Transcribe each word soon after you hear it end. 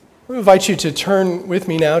I invite you to turn with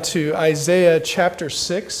me now to Isaiah chapter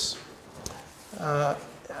 6.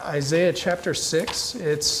 Isaiah chapter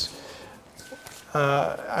 6.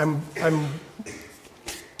 I'm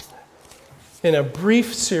in a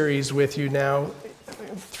brief series with you now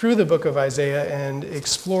through the book of Isaiah and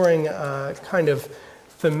exploring a kind of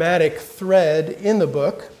thematic thread in the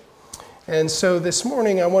book. And so this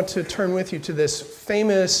morning I want to turn with you to this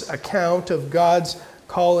famous account of God's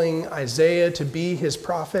calling Isaiah to be his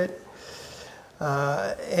prophet.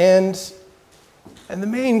 And the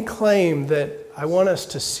main claim that I want us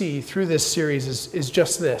to see through this series is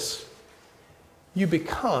just this. You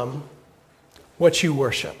become what you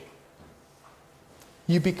worship.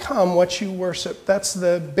 You become what you worship. That's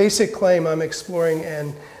the basic claim I'm exploring.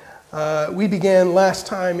 And we began last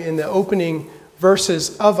time in the opening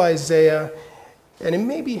verses of Isaiah. And it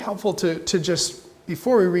may be helpful to just,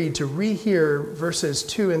 before we read, to rehear verses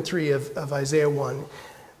 2 and 3 of Isaiah 1.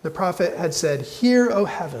 The prophet had said, "Hear, O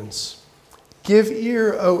heavens, give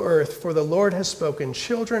ear, O earth, for the Lord has spoken.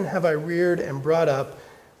 Children have I reared and brought up,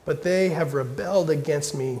 but they have rebelled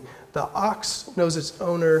against me. The ox knows its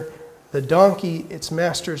owner, the donkey its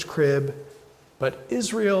master's crib, but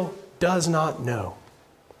Israel does not know.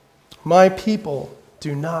 My people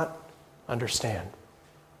do not understand."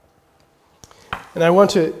 And I want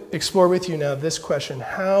to explore with you now this question: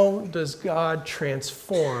 how does God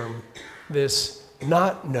transform this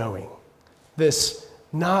not knowing, this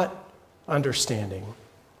not understanding?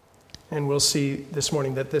 And we'll see this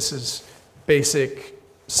morning that this is basic,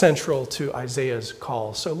 central to Isaiah's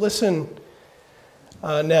call. So listen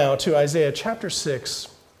now to Isaiah chapter 6,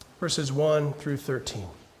 verses 1 through 13.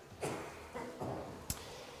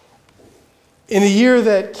 In the year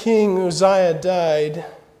that King Uzziah died,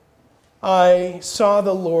 I saw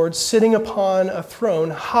the Lord sitting upon a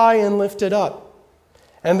throne high and lifted up,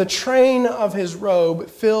 and the train of his robe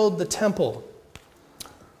filled the temple.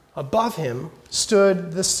 Above him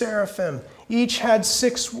stood the seraphim. Each had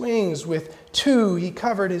 6 wings. With 2 he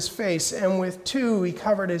covered his face, and with 2 he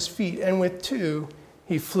covered his feet, and with 2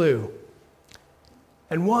 he flew.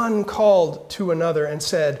 And one called to another and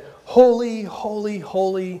said, "Holy, holy,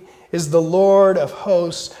 holy is the Lord of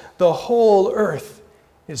hosts. The whole earth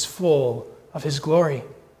is full of his glory."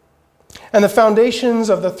 And the foundations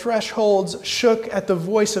of the thresholds shook at the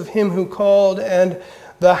voice of him who called, and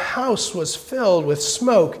the house was filled with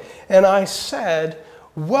smoke. And I said,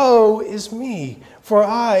 "Woe is me, for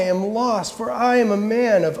I am lost, for I am a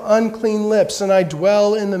man of unclean lips, and I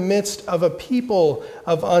dwell in the midst of a people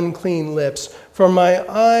of unclean lips. For my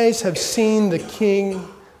eyes have seen the King,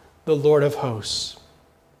 the Lord of hosts."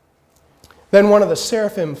 Then one of the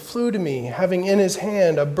seraphim flew to me, having in his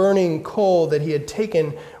hand a burning coal that he had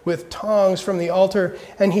taken with tongs from the altar,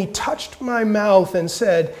 and he touched my mouth and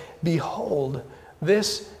said, "Behold,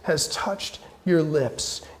 this has touched your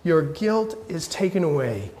lips. Your guilt is taken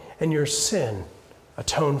away, and your sin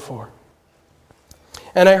atoned for."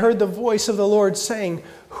 And I heard the voice of the Lord saying,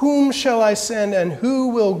 "Whom shall I send, and who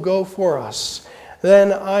will go for us?"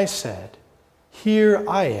 Then I said, "Here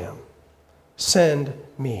I am, send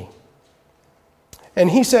me."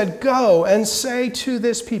 And he said, "Go and say to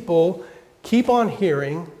this people, keep on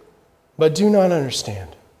hearing, but do not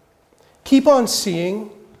understand. Keep on seeing,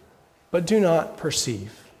 but do not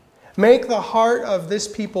perceive. Make the heart of this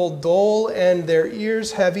people dull and their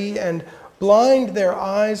ears heavy, and blind their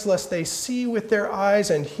eyes, lest they see with their eyes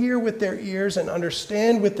and hear with their ears and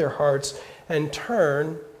understand with their hearts and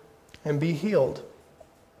turn and be healed."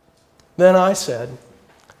 Then I said,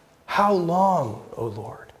 "How long, O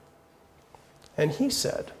Lord?" And he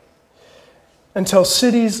said, "Until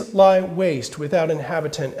cities lie waste without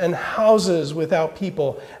inhabitant, and houses without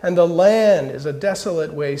people, and the land is a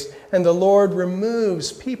desolate waste, and the Lord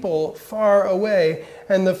removes people far away,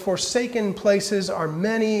 and the forsaken places are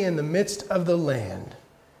many in the midst of the land.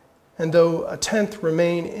 And though 1/10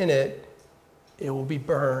 remain in it, it will be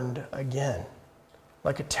burned again,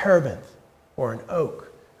 like a terebinth or an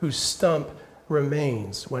oak whose stump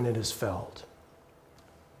remains when it is felled.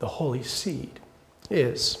 The holy seed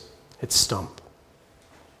is its stump."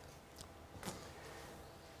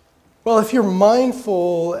 Well, if you're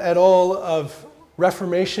mindful at all of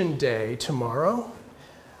Reformation Day tomorrow,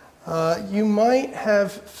 you might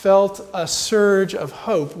have felt a surge of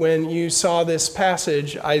hope when you saw this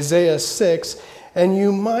passage, Isaiah 6, and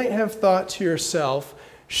you might have thought to yourself,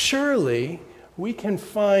 surely we can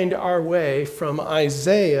find our way from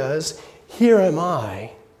Isaiah's "Here am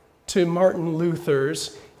I" to Martin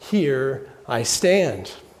Luther's "Here I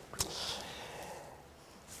stand."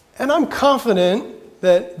 And I'm confident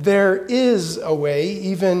that there is a way,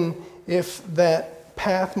 even if that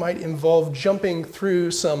path might involve jumping through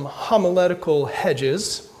some homiletical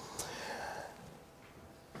hedges.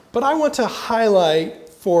 But I want to highlight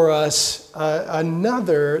for us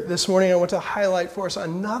this morning I want to highlight for us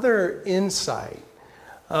another insight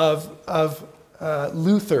of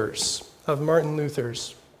Martin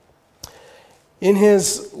Luther's. In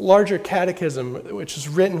his larger catechism, which is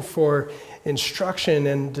written for instruction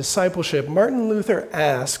and discipleship, Martin Luther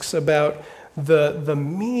asks about the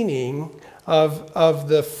meaning of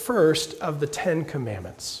the first of the 10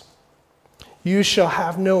 commandments. You shall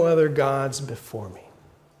have no other gods before me.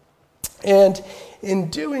 And in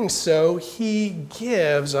doing so, he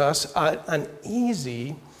gives us an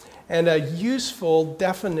easy and a useful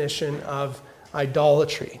definition of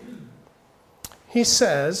idolatry. He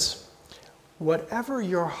says, whatever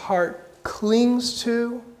your heart clings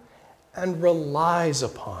to and relies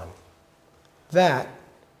upon, that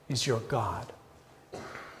is your God.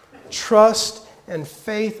 Trust and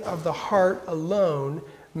faith of the heart alone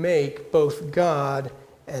make both God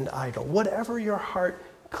and idol. Whatever your heart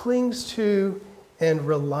clings to and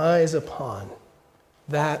relies upon,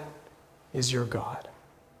 that is your God.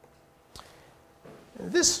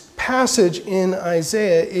 This passage in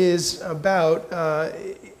Isaiah is about,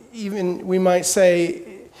 even we might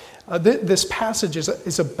say, this passage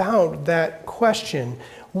is about that question.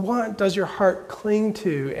 What does your heart cling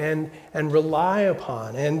to and rely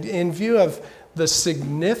upon? And in view of the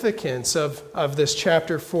significance of this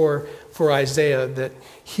chapter for Isaiah, that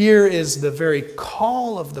here is the very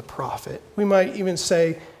call of the prophet, we might even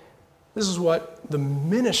say this is what the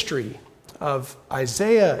ministry of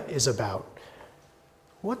Isaiah is about.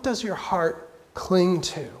 What does your heart cling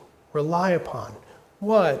to, rely upon?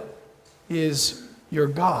 What is your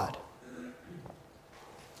God?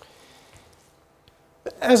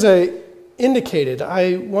 As I indicated,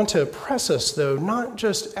 I want to press us, though, not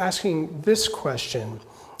just asking this question,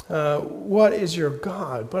 what is your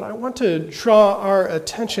God? But I want to draw our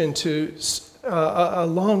attention to,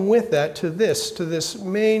 along with that, to this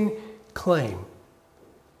main claim.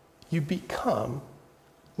 You become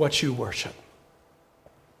what you worship.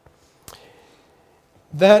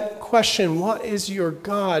 That question, what is your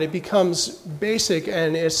God? It becomes basic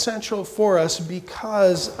and essential for us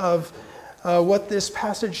because of what this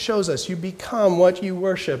passage shows us. You become what you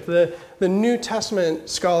worship. The New Testament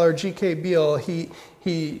scholar G.K. Beale,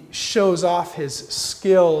 he shows off his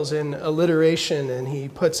skills in alliteration, and he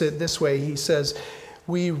puts it this way. He says,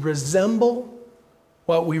 we resemble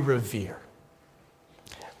what we revere.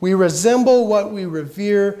 We resemble what we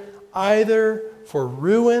revere either for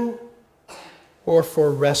ruin or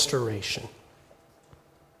for restoration.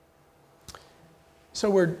 So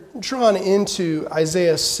we're drawn into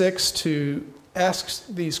Isaiah 6 to ask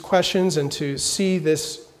these questions and to see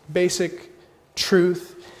this basic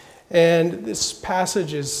truth. And this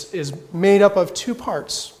passage is made up of two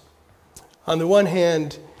parts. On the one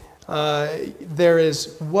hand, there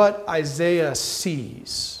is what Isaiah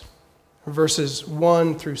sees, verses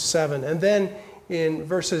 1 through 7. And then in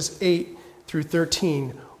verses 8 through 13,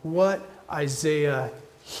 what Isaiah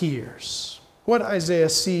hears. What Isaiah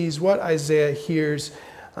sees, what Isaiah hears,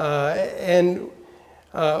 and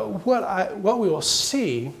what we will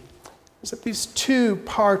see is that these two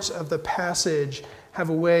parts of the passage have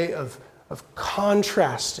a way of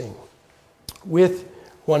contrasting with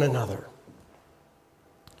one another.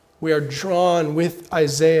 We are drawn with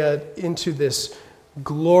Isaiah into this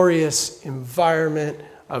glorious environment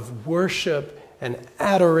of worship and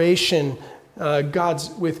adoration,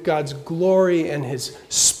 with God's glory and his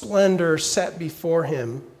splendor set before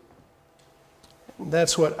him.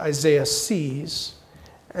 That's what Isaiah sees.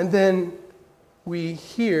 And then we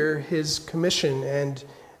hear his commission and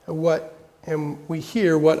we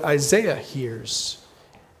hear what Isaiah hears.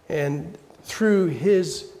 And through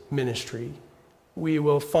his ministry, we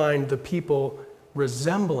will find the people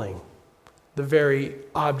resembling the very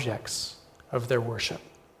objects of their worship.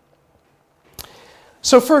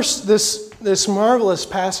 So first, this marvelous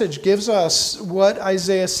passage gives us what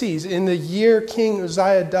Isaiah sees. In the year King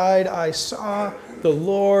Uzziah died, I saw the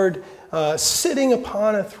Lord sitting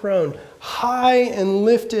upon a throne, high and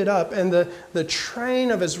lifted up, and the train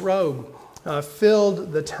of his robe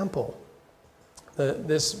filled the temple.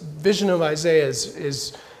 This vision of Isaiah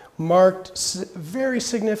is marked very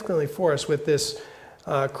significantly for us with this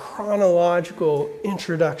chronological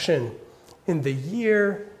introduction in the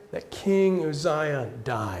year that King Uzziah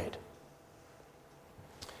died.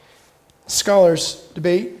 Scholars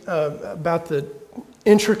debate about the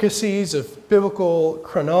intricacies of biblical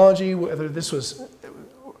chronology, whether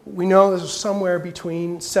we know this was somewhere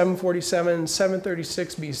between 747 and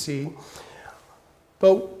 736 BC.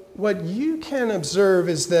 But what you can observe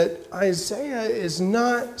is that Isaiah is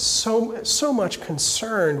not so much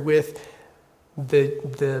concerned with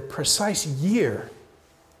the precise year,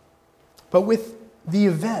 but with the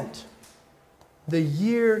event, the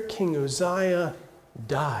year King Uzziah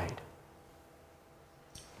died.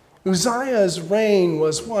 Uzziah's reign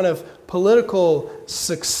was one of political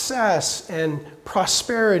success and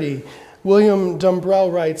prosperity. William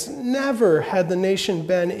Dumbrell writes, "Never had the nation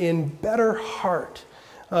been in better heart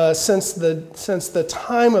since the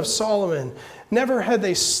time of Solomon. Never had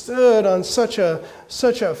they stood on such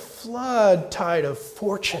a flood tide of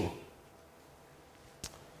fortune."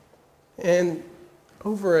 And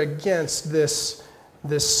over against this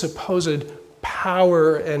supposed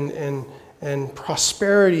power and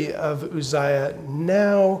prosperity of Uzziah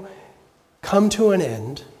now come to an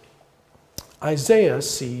end, Isaiah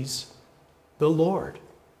sees the Lord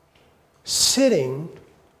sitting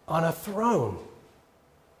on a throne.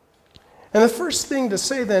 And the first thing to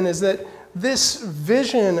say then is that this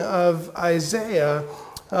vision of Isaiah,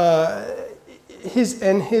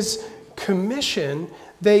 his commission,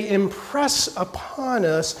 they impress upon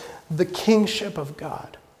us the kingship of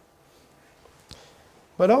God.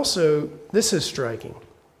 But also, this is striking.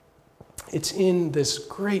 It's in this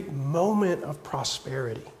great moment of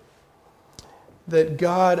prosperity that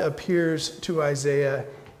God appears to Isaiah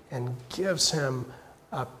and gives him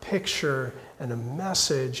a picture and a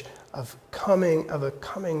message of a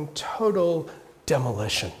coming total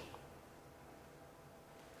demolition.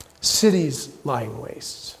 Cities lying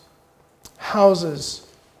waste, houses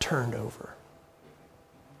turned over.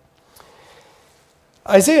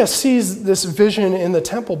 Isaiah sees this vision in the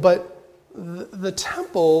temple, but the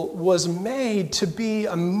temple was made to be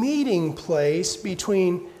a meeting place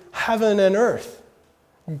between heaven and earth,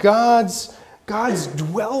 God's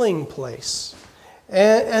dwelling place.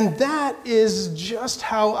 And that is just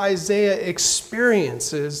how Isaiah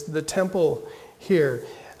experiences the temple here.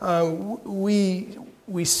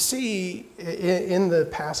 We see in the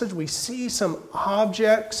passage, we see some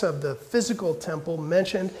objects of the physical temple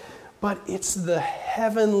mentioned, but it's the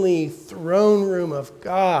heavenly throne room of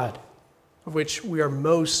God of which we are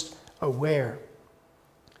most aware.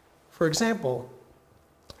 For example,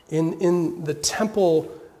 in the temple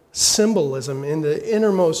symbolism, in the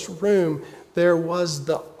innermost room, there was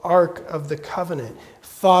the Ark of the Covenant,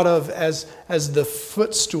 thought of as the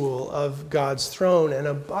footstool of God's throne. And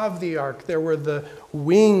above the Ark, there were the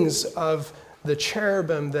wings of the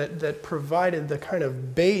cherubim that provided the kind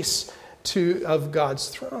of base of God's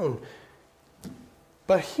throne.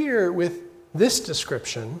 But here, with this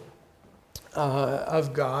description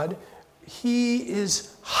of God, he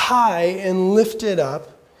is high and lifted up.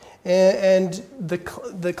 And the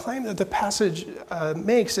claim that the passage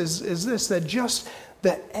makes is this, that just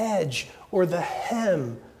the edge or the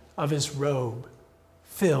hem of his robe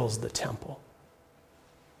fills the temple.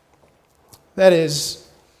 That is,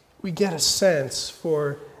 we get a sense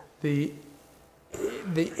for the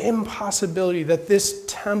impossibility that this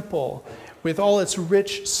temple, with all its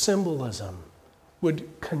rich symbolism, would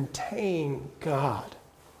contain God.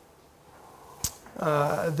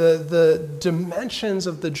 The dimensions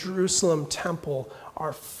of the Jerusalem temple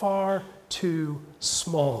are far too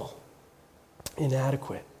small,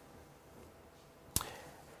 inadequate.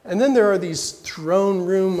 And then there are these throne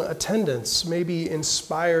room attendants, maybe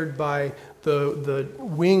inspired by the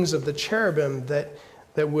wings of the cherubim that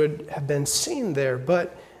would have been seen there,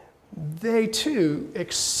 but they too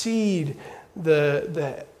exceed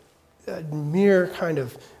the mere kind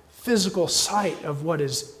of physical sight of what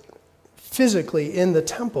is physically in the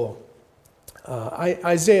temple.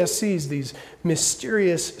 Isaiah sees these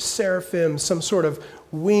mysterious seraphim, some sort of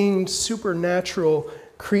winged supernatural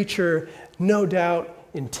creature, no doubt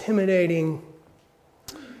intimidating.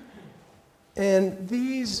 And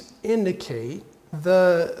these indicate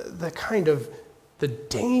the kind of the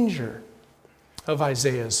danger of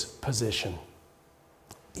Isaiah's position.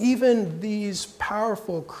 Even these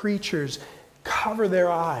powerful creatures cover their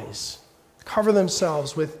eyes, cover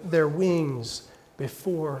themselves with their wings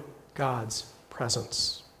before God's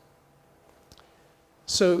presence.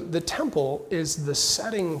 So the temple is the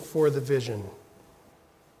setting for the vision,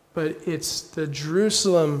 but it's the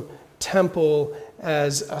Jerusalem temple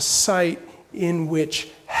as a site in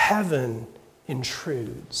which heaven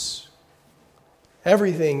intrudes.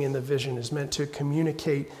 Everything in the vision is meant to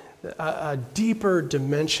communicate a deeper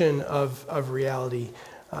dimension of reality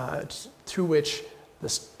through which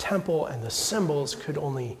this temple and the symbols could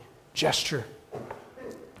only gesture.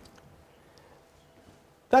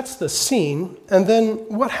 That's the scene. And then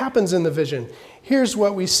what happens in the vision? here's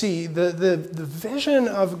what we see. The vision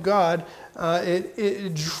of God,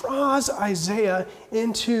 it draws Isaiah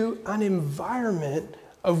into an environment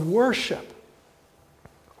of worship.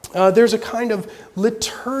 There's a kind of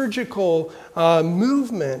liturgical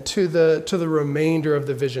movement to the remainder of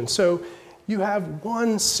the vision. So you have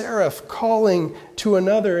one seraph calling to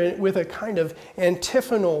another with a kind of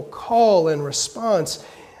antiphonal call and response.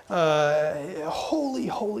 Holy,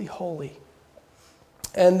 holy, holy.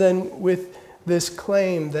 And then with this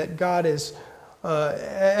claim that God is,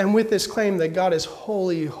 holy,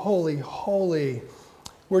 holy, holy,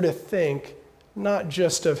 we're to think not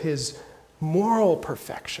just of his moral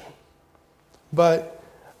perfection, but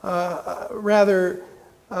rather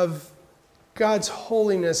of God's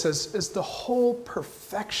holiness as the whole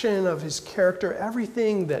perfection of his character,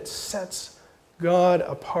 everything that sets God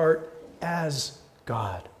apart as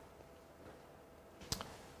God.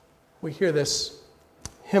 We hear this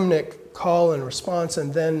hymnic call and response,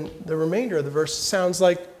 and then the remainder of the verse sounds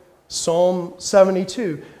like Psalm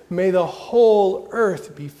 72. May the whole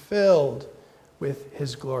earth be filled with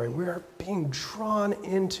his glory. We are being drawn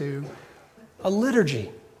into a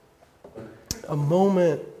liturgy, a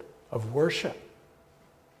moment of worship.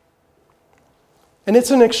 And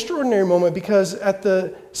it's an extraordinary moment because at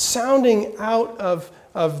the sounding out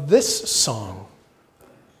of this song,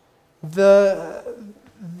 the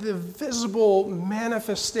visible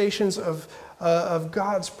manifestations of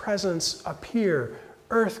God's presence appear.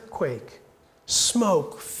 Earthquake,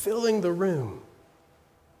 smoke filling the room.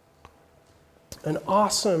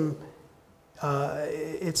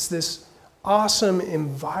 It's this awesome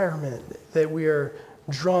environment that we are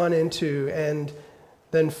drawn into. And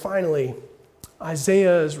then finally,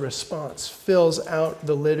 Isaiah's response fills out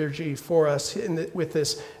the liturgy for us with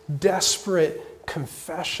this desperate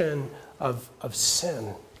confession of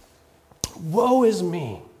sin. Woe is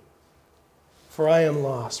me, for I am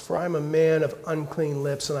lost, for I am a man of unclean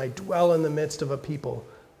lips, and I dwell in the midst of a people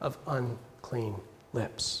of unclean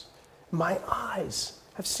lips. My eyes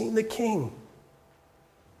have seen the King,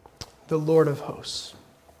 the Lord of hosts.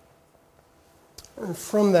 And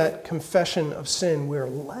from that confession of sin, we're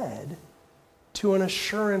led to an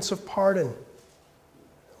assurance of pardon.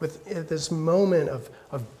 With this moment of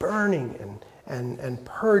burning and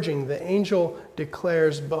purging, the angel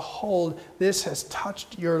declares, behold, this has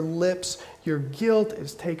touched your lips, your guilt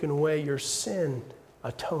is taken away, your sin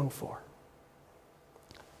atoned for.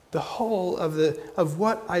 The whole of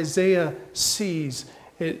what Isaiah sees,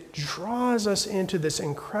 it draws us into this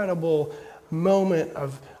incredible moment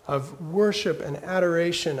of worship and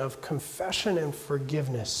adoration, of confession and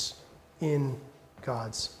forgiveness in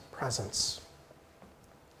God's presence.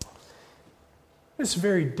 It's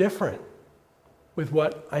very different with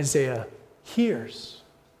what Isaiah hears.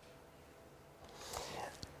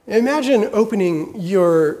 Imagine opening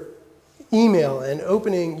your email and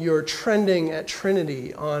opening your Trending at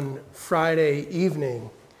Trinity on Friday evening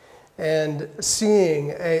and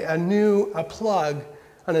seeing a plug,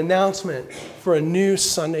 an announcement for a new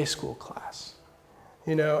Sunday school class.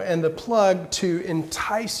 And the plug to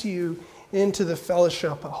entice you into the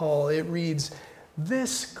fellowship hall, it reads,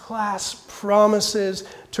 "This class promises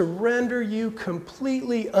to render you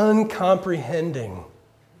completely uncomprehending.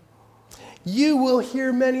 You will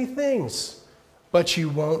hear many things, but you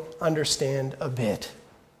won't understand a bit.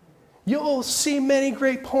 You'll see many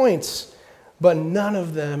great points, but none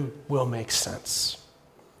of them will make sense.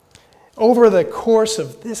 Over the course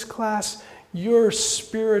of this class, your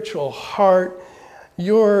spiritual heart,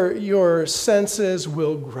 your senses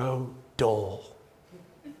will grow dull."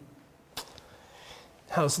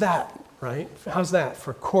 How's that, right? How's that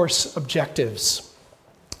for course objectives?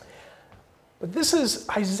 But this is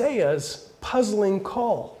Isaiah's puzzling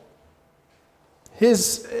call.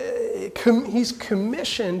 He's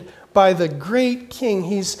commissioned by the great king.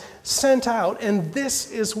 He's sent out, and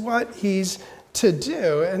this is what he's to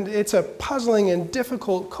do. And it's a puzzling and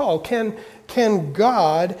difficult call. Can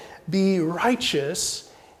God be righteous?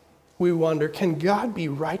 We wonder, can God be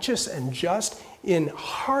righteous and just in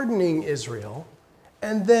hardening Israel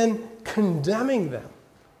and then condemning them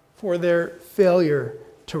for their failure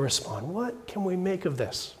to respond? What can we make of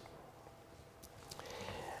this?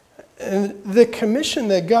 And the commission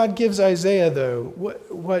that God gives Isaiah, though,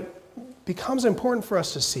 what becomes important for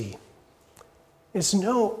us to see is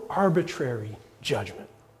no arbitrary judgment.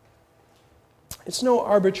 It's no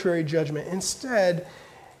arbitrary judgment. Instead,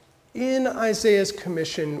 in Isaiah's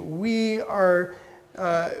commission, we are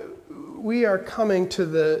coming to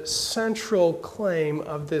the central claim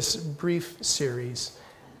of this brief series.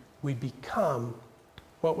 We become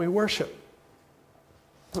what we worship.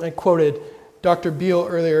 I quoted Dr. Beale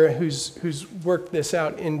earlier, who's worked this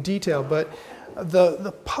out in detail, but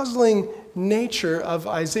the puzzling nature of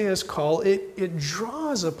Isaiah's call, it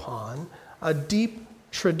draws upon a deep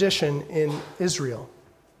tradition in Israel.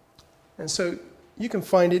 And so you can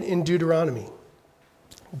find it in Deuteronomy.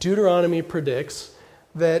 Deuteronomy predicts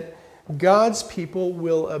that God's people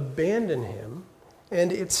will abandon him,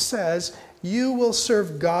 and it says, "You will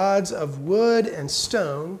serve gods of wood and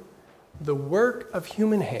stone, the work of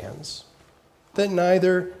human hands, that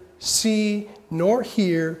neither see nor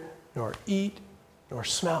hear nor eat nor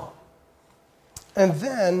smell." And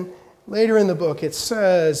then later in the book it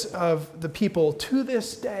says of the people, "To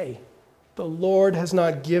this day the Lord has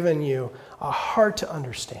not given you a heart to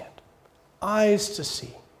understand, eyes to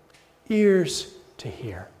see, ears to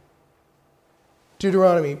hear."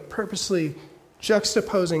 Deuteronomy purposely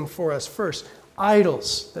juxtaposing for us first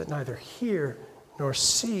idols that neither hear nor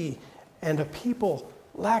see, and a people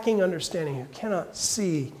lacking understanding who cannot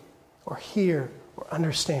see or hear or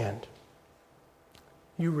understand.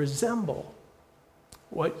 You resemble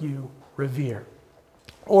what you revere.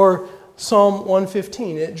 Or Psalm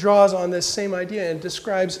 115, it draws on this same idea and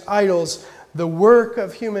describes idols, the work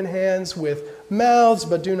of human hands, with mouths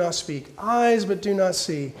but do not speak, eyes but do not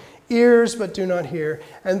see, ears but do not hear.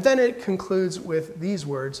 And then it concludes with these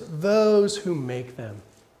words, "Those who make them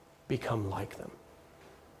become like them."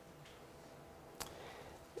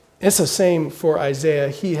 It's the same for Isaiah.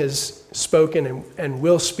 He has spoken and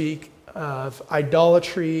will speak of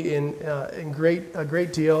idolatry in a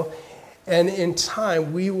great deal. And in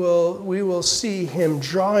time, we will see him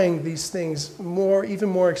drawing these things even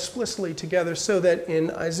more explicitly together, so that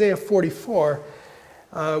in Isaiah 44,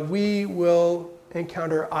 we will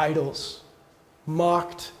encounter idols,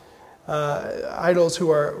 mocked, idols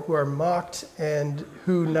who are mocked and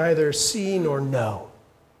who neither see nor know.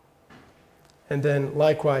 And then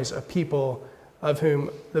likewise, a people of whom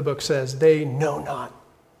the book says they know not.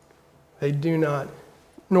 They do not,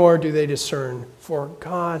 nor do they discern, for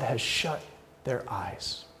God has shut their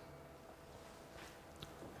eyes.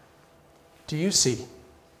 Do you see?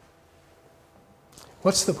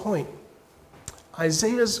 What's the point?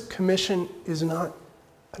 Isaiah's commission is not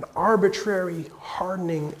an arbitrary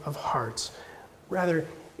hardening of hearts. Rather,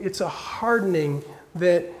 it's a hardening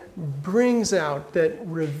that brings out, that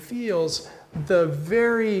reveals the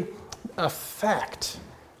very effect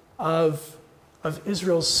of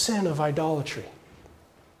Israel's sin of idolatry.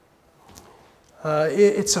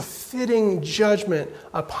 It's a fitting judgment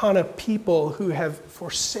upon a people who have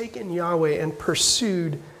forsaken Yahweh and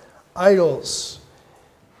pursued idols.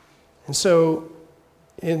 And so,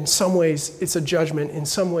 in some ways, it's a judgment. In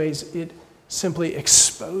some ways, it simply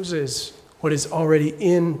exposes what is already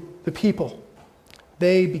in the people.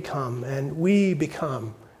 They become, and we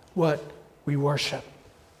become, what we worship.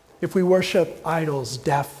 If we worship idols,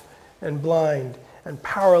 deaf and blind and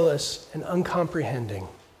powerless and uncomprehending,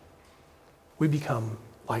 we become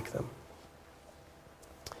like them.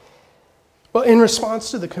 Well, in response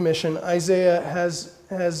to the commission, Isaiah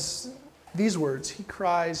has these words. He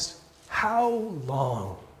cries, "How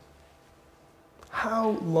long?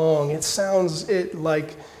 How long?" It sounds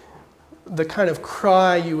like the kind of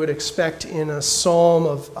cry you would expect in a psalm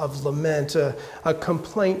of lament, a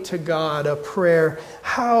complaint to God, a prayer.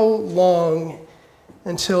 How long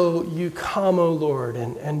until you come, O Lord,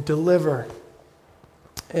 and deliver?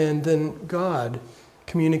 And then God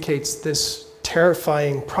communicates this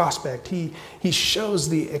terrifying prospect. He shows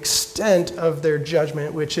the extent of their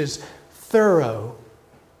judgment, which is thorough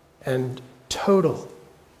and total.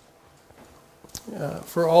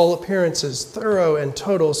 For all appearances, thorough and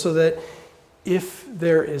total, so that if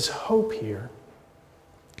there is hope here,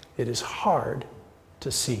 it is hard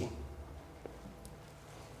to see.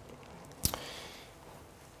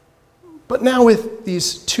 But now with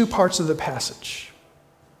these two parts of the passage,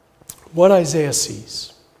 what Isaiah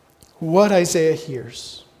sees, what Isaiah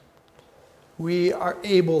hears, we are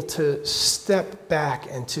able to step back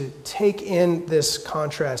and to take in this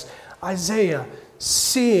contrast. Isaiah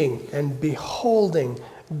seeing and beholding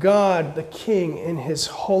God the King in his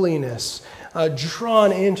holiness,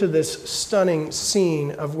 drawn into this stunning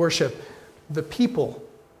scene of worship. The people,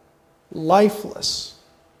 lifeless,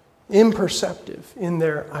 imperceptive in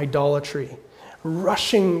their idolatry,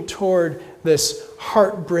 rushing toward this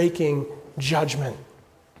heartbreaking judgment.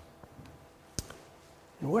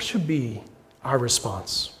 And what should be our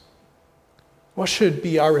response? What should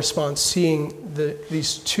be our response seeing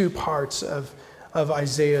these two parts of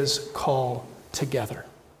Isaiah's call together?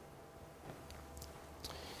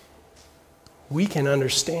 We can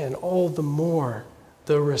understand all the more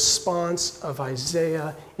the response of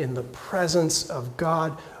Isaiah in the presence of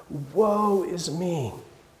God Woe is me,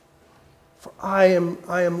 for I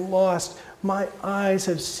am lost. My eyes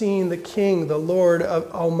have seen the King, the Lord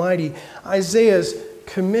Almighty. Isaiah's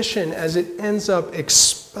commission, as it ends up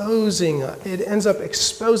exposing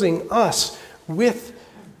us with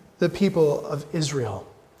the people of Israel.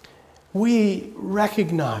 We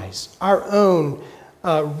recognize our own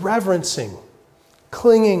reverencing,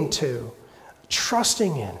 clinging to,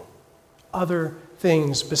 trusting in other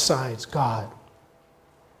things besides God.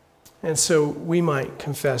 And so we might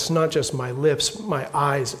confess, not just my lips, my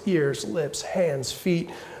eyes, ears, lips, hands, feet,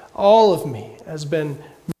 all of me has been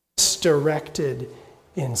misdirected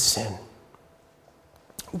in sin.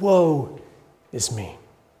 Woe is me.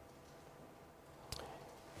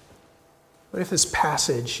 But if this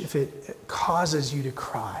passage, if it causes you to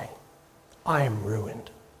cry, I am ruined.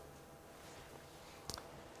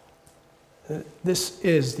 This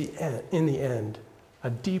is, in the end, a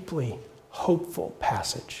deeply hopeful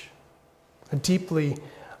passage. A deeply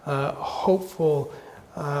hopeful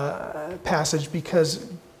passage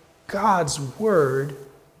because God's word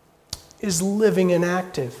is living and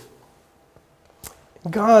active.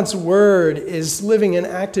 God's word is living and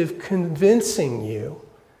active, convincing you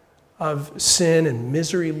of sin and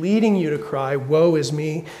misery, leading you to cry, woe is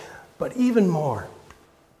me, but even more,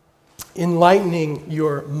 enlightening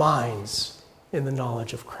your minds in the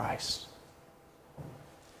knowledge of Christ.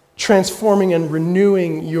 Transforming and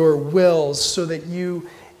renewing your wills so that you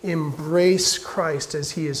embrace Christ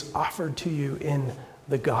as he is offered to you in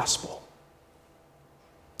the gospel.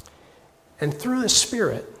 And through the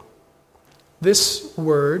Spirit, this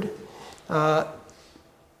word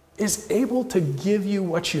is able to give you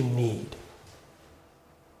what you need.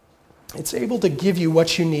 It's able to give you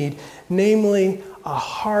what you need, namely a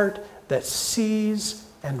heart that sees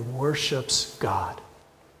and worships God.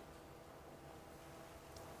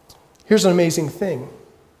 Here's an amazing thing.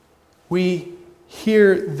 We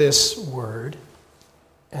hear this word,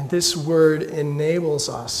 and this word enables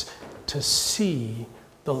us to see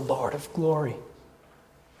the Lord of glory.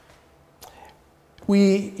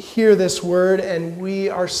 We hear this word, and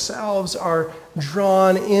we ourselves are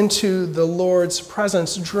drawn into the Lord's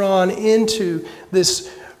presence, drawn into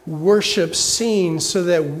this worship scene so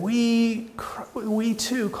that we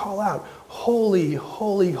too call out, holy,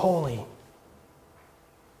 holy, holy.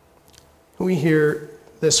 We hear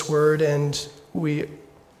this word, and we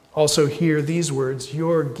also hear these words,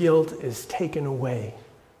 your guilt is taken away,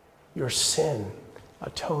 your sin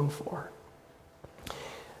atoned for.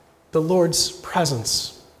 The Lord's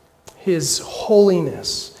presence, his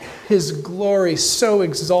holiness, his glory so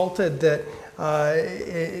exalted that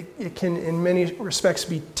it can in many respects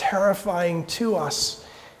be terrifying to us,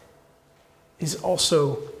 is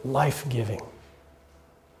also life-giving.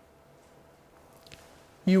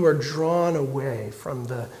 You are drawn away from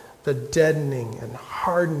the deadening and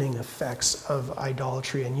hardening effects of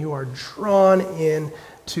idolatry, and you are drawn in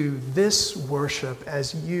to this worship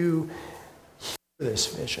as you hear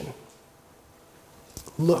this vision.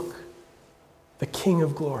 Look, the King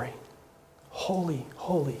of glory, holy,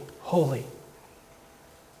 holy, holy.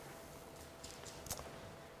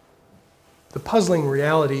 The puzzling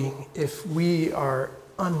reality, if we are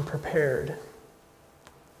unprepared,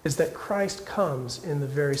 is that Christ comes in the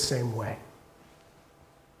very same way.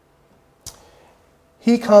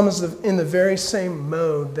 He comes in the very same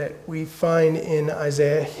mode that we find in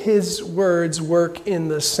Isaiah. His words work in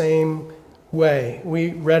the same way.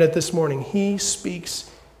 We read it this morning. He speaks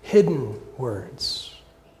hidden words.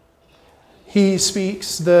 He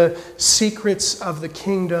speaks the secrets of the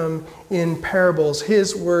kingdom in parables.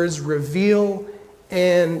 His words reveal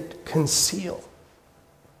and conceal.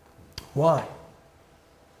 Why?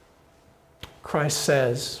 Christ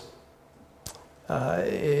says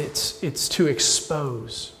it's to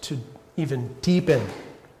expose, to even deepen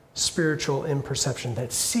spiritual imperception,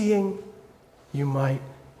 that seeing you might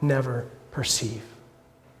never perceive.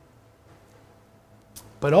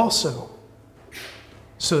 But also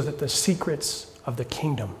so that the secrets of the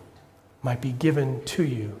kingdom might be given to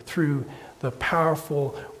you through the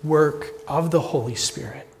powerful work of the Holy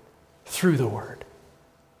Spirit, through the Word.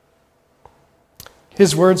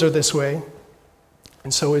 His words are this way,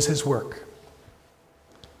 and so is his work.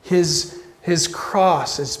 His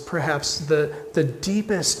cross is perhaps the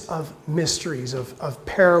deepest of mysteries, of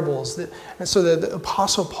parables. And so the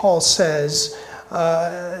Apostle Paul says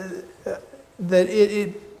that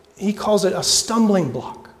he calls it a stumbling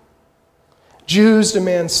block. Jews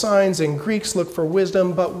demand signs and Greeks look for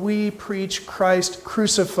wisdom, but we preach Christ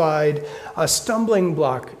crucified, a stumbling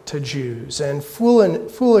block to Jews and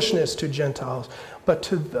foolishness to Gentiles. But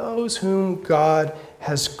to those whom God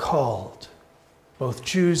has called, both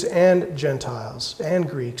Jews and Gentiles and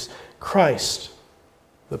Greeks, Christ,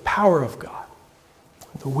 the power of God,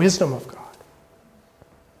 the wisdom of God.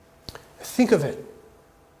 Think of it.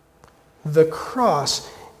 The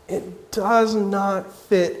cross, it does not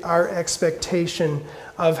fit our expectation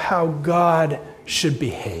of how God should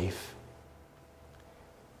behave.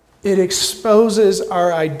 It exposes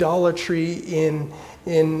our idolatry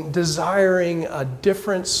in desiring a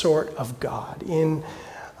different sort of God, in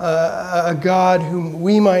a God whom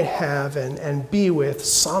we might have and be with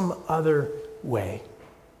some other way.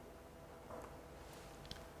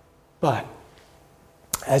 But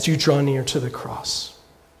as you draw near to the cross,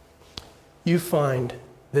 you find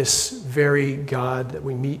this very God that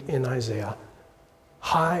we meet in Isaiah,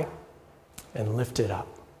 high and lifted up,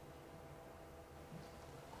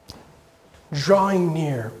 drawing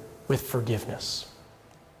near with forgiveness,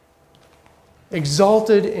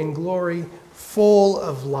 exalted in glory, full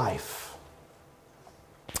of life.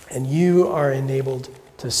 And you are enabled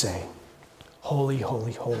to say, holy,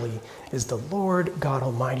 holy, holy is the Lord God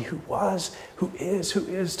Almighty, who was, who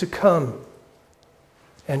is to come.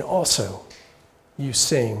 And also you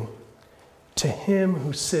sing, to him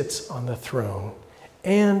who sits on the throne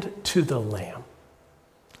and to the Lamb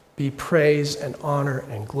be praise and honor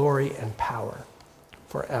and glory and power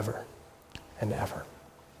forever and ever.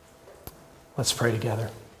 Let's pray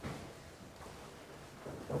together.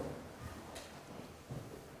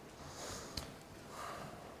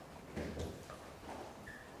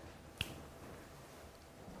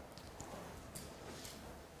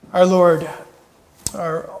 Our Lord,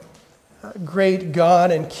 our great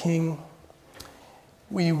God and King,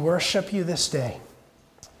 we worship you this day.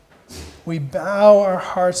 We bow our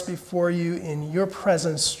hearts before you in your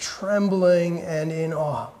presence, trembling and in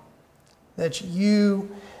awe, that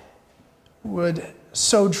you would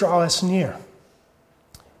so draw us near.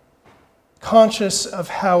 Conscious of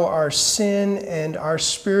how our sin and our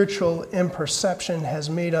spiritual imperception has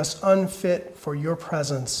made us unfit for your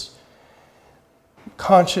presence.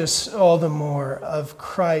 Conscious all the more of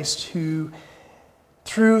Christ, who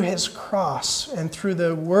through his cross and through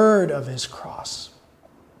the word of his cross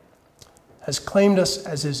has claimed us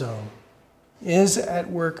as his own, is at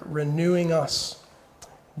work renewing us,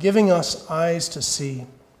 giving us eyes to see.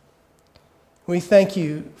 We thank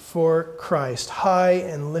you for Christ, high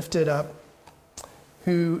and lifted up,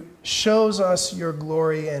 who shows us your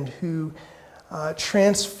glory and who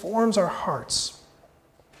transforms our hearts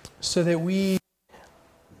so that we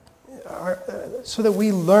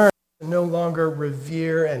learn to no longer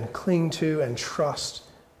revere and cling to and trust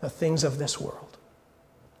the things of this world,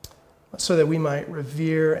 so that we might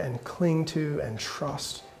revere and cling to and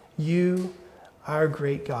trust you, our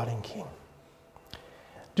great God and King.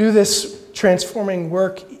 Do this transforming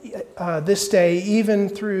work this day, even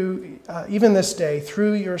this day,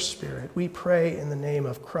 through your Spirit. We pray in the name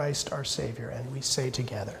of Christ our Savior, and we say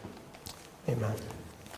together, amen.